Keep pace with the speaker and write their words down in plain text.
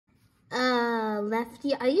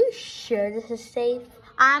Lefty, are you sure this is safe?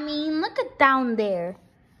 I mean, look at down there.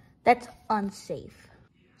 That's unsafe.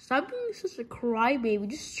 Stop being such a crybaby.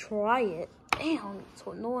 Just try it. Damn, it's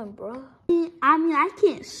so annoying, bro. I mean, I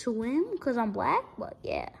can't swim because I'm black, but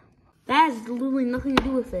yeah. That has literally nothing to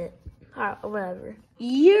do with it. Alright, whatever.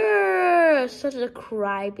 You're such a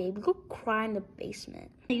crybaby. Go cry in the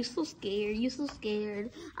basement. You're so scared. You're so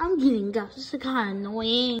scared. I'm getting off. This is kind of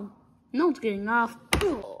annoying. No one's getting off.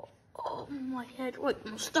 Oh, my head. Wait,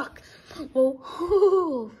 I'm stuck. Whoa.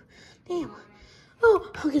 Oh, damn.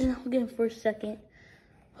 Oh, I'll get in for a second.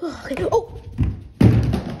 Oh, okay. Oh,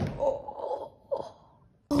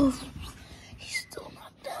 he's still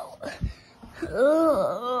knocked out.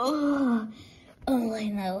 Oh, I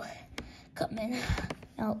know. Come in.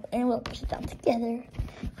 Now, and we'll push it down together.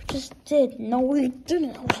 We just did. No, we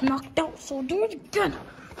didn't. I was knocked out, so do it again.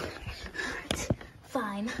 Alright,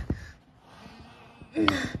 fine.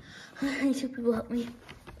 I need two people help me.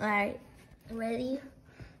 Alright, ready,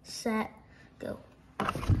 set, go.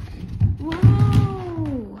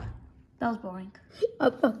 Whoa! That was boring.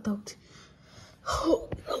 I'm knocked out. Oh,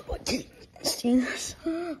 I can't see this.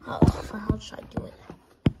 Oh, fine, I'll try to do it.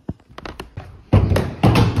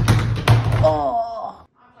 Oh!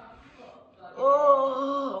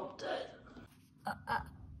 Oh, I'm dead.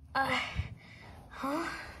 Huh?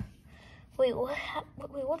 Wait, what?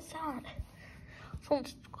 Wait, what's that?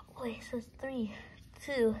 Wait, it says 3,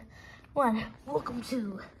 2, 1. Welcome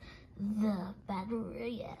to the Battle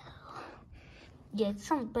Royale. Yeah, it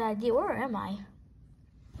sounds a bad idea. Where am I?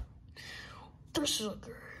 The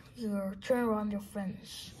sugar. You're turning around your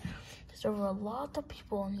friends. There's over a lot of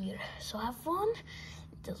people in here, so have fun.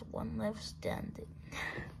 There's one left standing.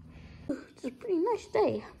 It's a pretty nice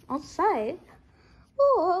day outside.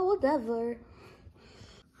 Oh, whatever.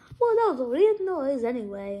 Well, that was a weird noise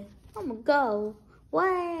anyway. I'm gonna go.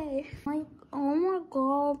 Way. Like, oh my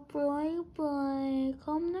god, bye.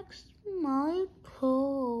 Come next to my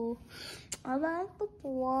pool. I like the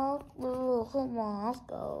block. Oh, come on, let's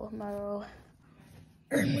go, Meadow.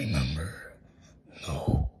 And remember,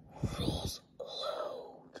 no rules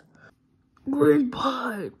allowed. Grand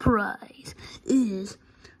prize is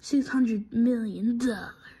 $600 million.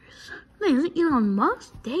 Man, is it Elon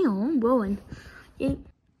Musk? Damn, I'm going.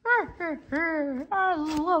 I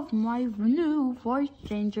love my new voice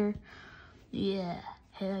changer. Yeah,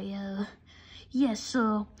 hell yeah. Yes,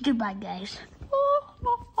 so goodbye, guys.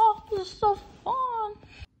 Oh, this is so fun.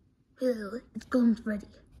 It's Golden Freddy.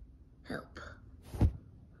 Help.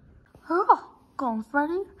 Oh, Golden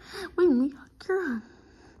Freddy? We meet again.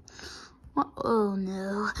 Oh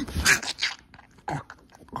no.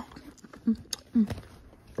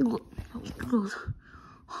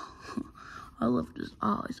 I left his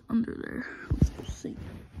eyes under there. Let's see.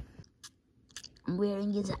 I'm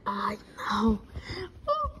wearing his eyes now.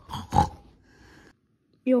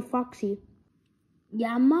 Yo, Foxy.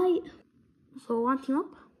 Yeah, I might. So, want him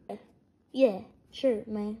up? Yeah, sure,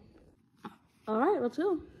 man. Alright, let's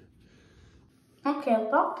go. Okay,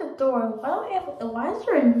 lock the door. Why is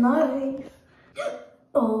there a knife?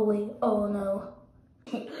 Oh, wait. Oh, no.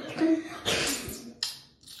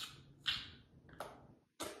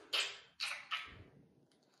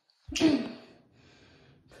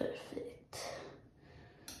 Perfect.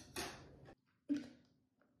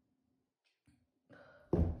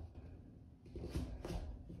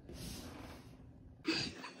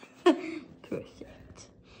 Perfect.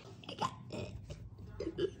 I got it.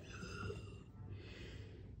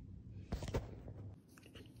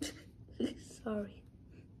 Sorry.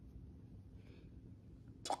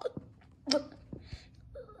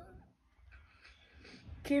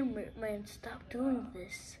 Cameraman, stop doing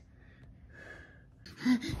this.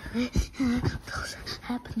 What's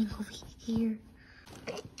happening over here?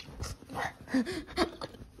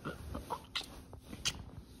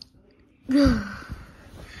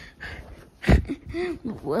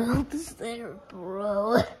 Well, this there,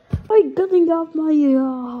 bro. I'm cutting off my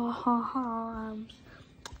arms.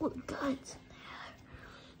 What guts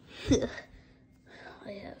in there?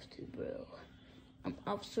 I have to, bro. I'm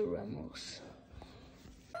Officer Ramos.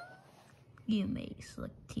 You may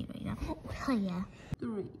select teammate now. Oh, hell yeah.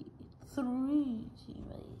 Three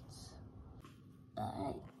teammates.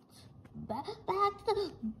 Alright. Back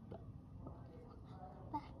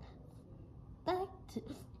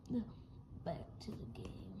to the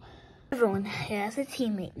game. Everyone has a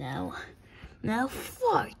teammate now. Now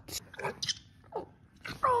fight.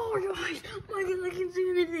 Oh guys, my God, I can't see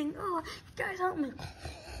anything. Oh, guys, help me.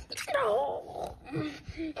 Oh.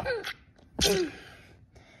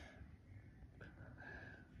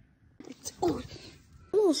 Oh,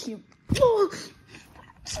 bullshit. Oh.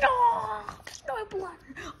 my blood.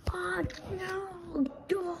 Oh, no.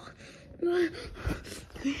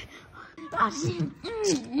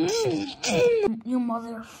 You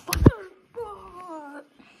motherfucker.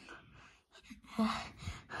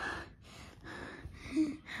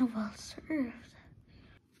 Well served.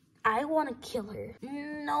 I want to kill her.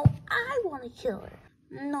 No, I want to kill her.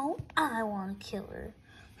 No, I want to kill her.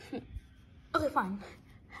 Okay, fine.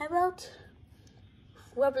 How about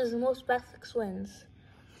whoever's the most basics wins?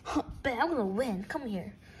 Bet I'm gonna win. Come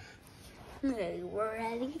here. Okay, we're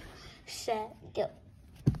ready, set, go.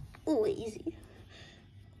 Ooh, easy.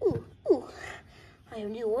 Ooh. I have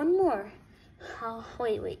to do one more.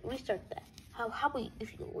 Wait, restart that. How about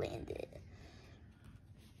if you land it?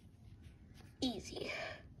 Easy.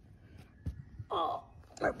 Oh,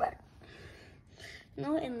 we're back.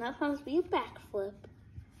 No, and that has to be a backflip.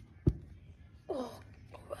 Oh,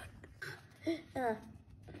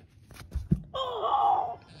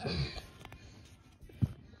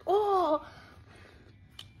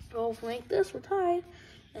 So if we make this, we're tied.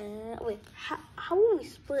 Wait, how will we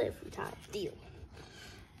split if we're tied? Deal.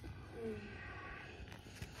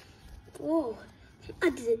 Whoa, I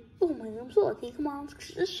did it. Oh my God, I'm so lucky. Come on,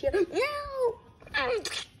 let's just share. No!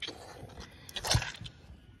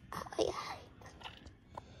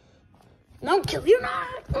 No, kill you not!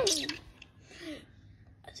 I think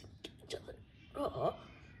each other. I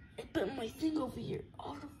put my thing over here.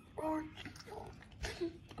 I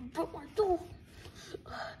broke my toe.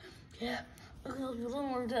 Yeah, I'm gonna do one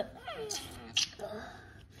more time.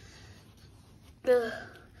 Where's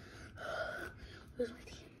my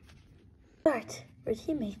team? Alright, we're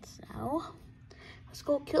teammates now. Let's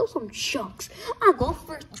go kill some chunks. I'll go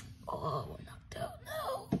first. Oh, we're knocked out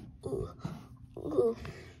now. Ooh.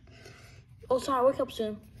 Oh, sorry, wake up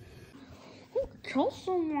soon. Kill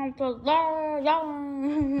someone to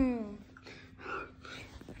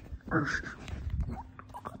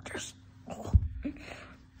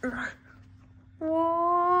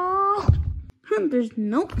There's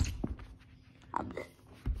no. I'm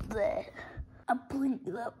dead. I'm pulling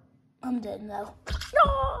you up. I'm dead now. No!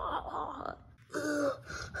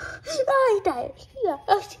 I died. Yeah,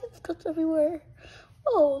 I see the cuts everywhere.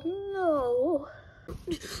 Oh no!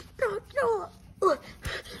 No!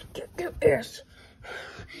 Get ears.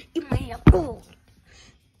 You made a fool.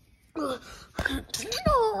 No!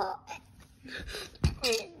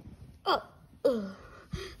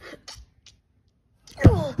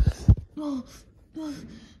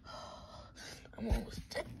 I'm almost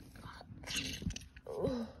dead.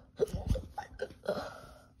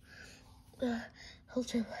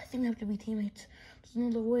 Helltrip, I think we have to be teammates. There's no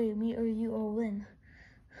other way, me or you or win.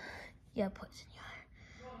 Yeah, poison you.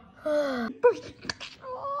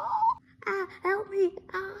 Help me.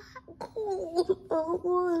 Cold.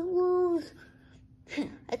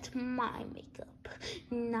 It's my makeup,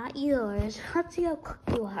 not yours. Let's see how cooked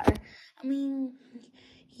you are. I mean,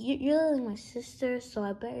 you're like my sister, so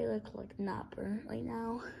I bet you look like Nopper right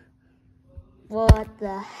now. What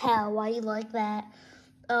the hell? Why you like that?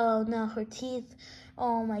 Oh no, her teeth.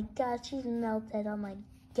 Oh my God, she's melted. Oh my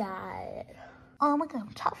God. Oh my God,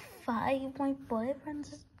 I'm top 5. My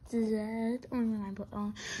boyfriend's dead.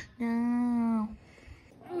 Oh no.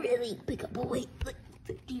 Really pick up a weight, like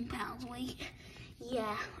 15 pounds weight.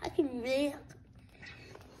 Yeah, I can really.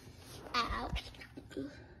 Ow.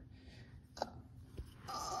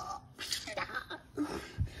 Stop.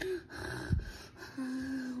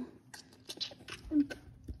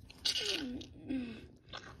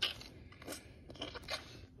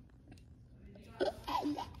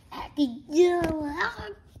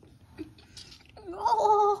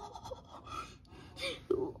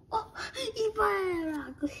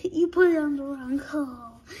 You put it on the wrong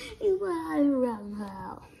hole. You put it on the wrong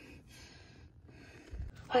hole.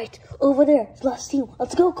 Alright, over there, last team.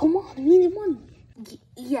 Let's go, come on, we need money.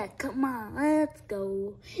 Yeah, come on, let's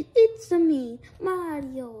go. It's me,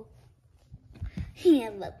 Mario. I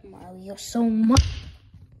love Mario so much.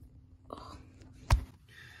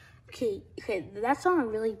 Okay, that sounded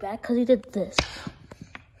really bad because he did this.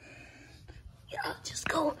 Yeah, just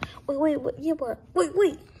go. Wait. Yeah, but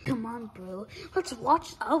wait. Come on, bro. Let's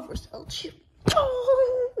watch Alvarez chip.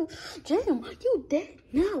 Oh, damn, you dead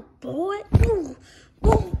now, boy.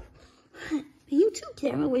 Oh. You too,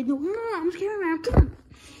 Cameron. Wait, no, I'm Cameron. Come on.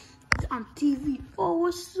 It's on TV. Oh,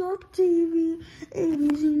 what's up, TV?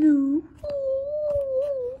 ABC News.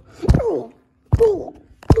 Oh.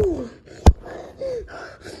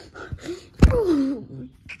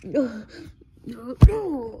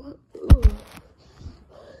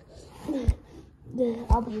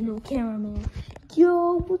 I'll be a new cameraman.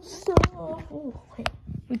 Yo, what's up? Oh, wait,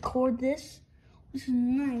 record this. This is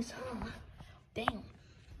nice, huh? Damn.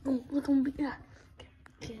 Oh, look, I'm gonna be.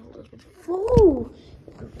 Okay, a little bit. Oh!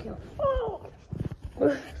 Okay. Oh!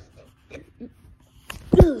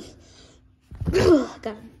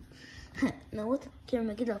 Got him. Now what the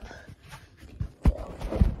camera, get up.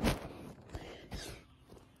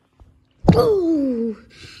 Oh!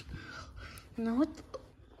 Now what the...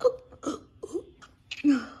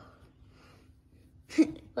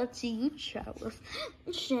 Let's see you try with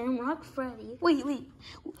Shamrock Freddy. Wait. We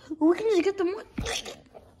can just get them.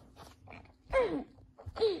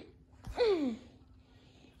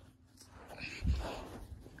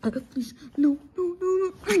 Please. No.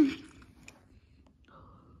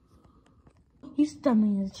 You stab me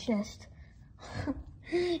in the chest.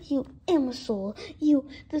 You imbecile. You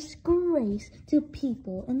disgrace to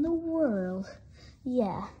people in the world.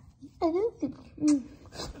 Yeah.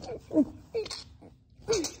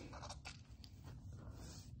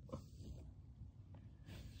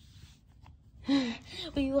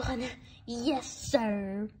 We won. Yes,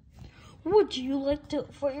 sir. Would you like to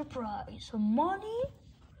for your prize? Money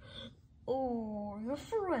or your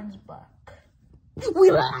friends back?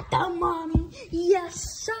 We like the money. Yes,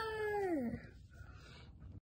 sir.